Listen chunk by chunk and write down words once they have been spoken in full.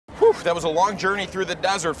Whew, that was a long journey through the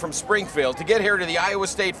desert from Springfield to get here to the Iowa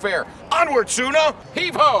State Fair. Onward, Suna!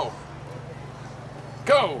 Heave-ho!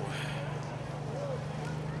 Go!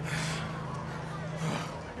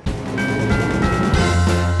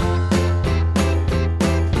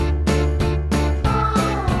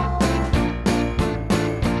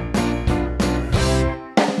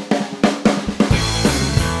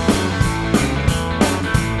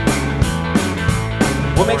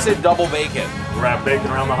 What makes it double bacon? Wrap bacon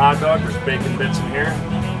around the hot dog. There's bacon bits in here.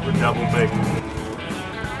 We're double bacon.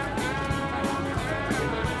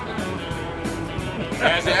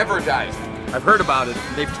 As advertised. I've heard about it.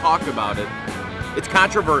 They've talked about it. It's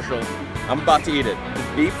controversial. I'm about to eat it.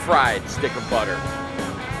 The deep fried stick of butter.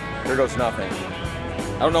 There goes nothing.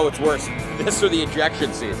 I don't know what's worse, this or the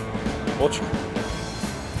ejection seat. We'll try.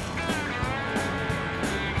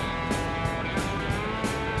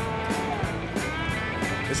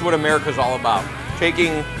 This is what America's all about.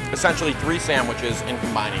 Taking essentially 3 sandwiches and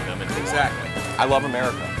combining them into exactly. I love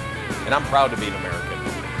America, and I'm proud to be an American,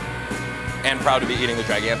 and proud to be eating the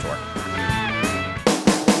Gigantor.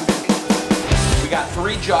 We got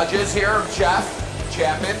 3 judges here. Jeff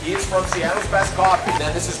Chapman, he's from Seattle's Best Coffee.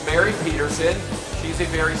 Then this is Mary Peterson. She's a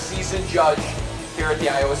very seasoned judge here at the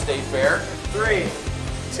Iowa State Fair. 3,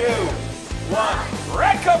 2, 1.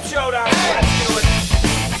 Red Cup Showdown. Let's do it.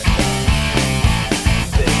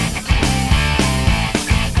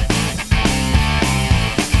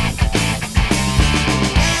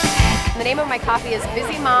 The name of my coffee is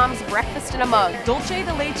Busy Mom's Breakfast in a Mug. Dulce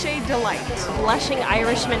de Leche Delight. Blushing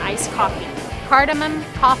Irishman Iced Coffee. Cardamom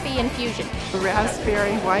Coffee Infusion.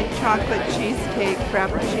 Raspberry White Chocolate Cheesecake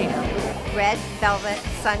Frappuccino. Red Velvet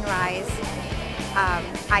Sunrise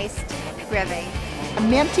Iced Breve. A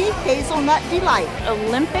Minty Hazelnut Delight.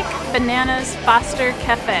 Olympic Bananas Foster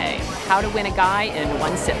Cafe. How to win a guy in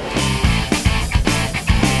 1 sip.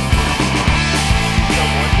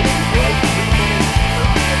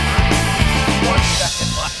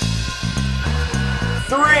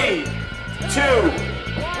 3, 2,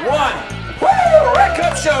 1. Woo! Red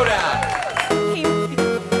Cup Showdown!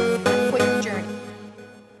 Quick journey.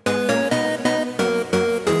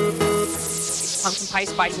 Pumpkin pie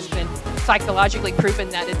spice has been psychologically proven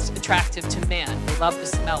that it's attractive to men. They love the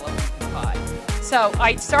smell of pumpkin pie. So I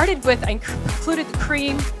included the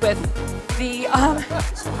cream with the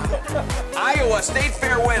Iowa State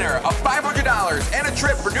Fair winner of $500 and a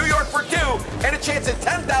trip for New York for 2 and a chance at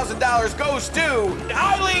 $10,000 goes to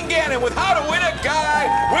Eileen Gannon with How to Win a Guy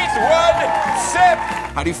with 1 Sip.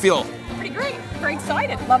 How do you feel? pretty great. Very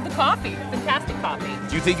excited. Love the coffee. Fantastic coffee.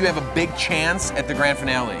 Do you think you have a big chance at the grand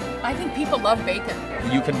finale? I think people love bacon.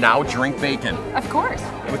 You can now drink bacon Of course.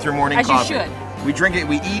 with your morning As coffee. you should. We drink it,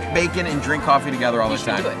 we eat bacon and drink coffee together all You the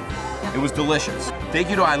should time. do it. It was delicious.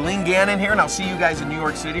 Thank you to Eileen Gannon here, and I'll see you guys in New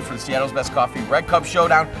York City for the Seattle's Best Coffee Red Cup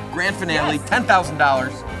Showdown Grand Finale, Yes.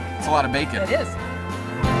 $10,000. It's a lot of bacon. It is.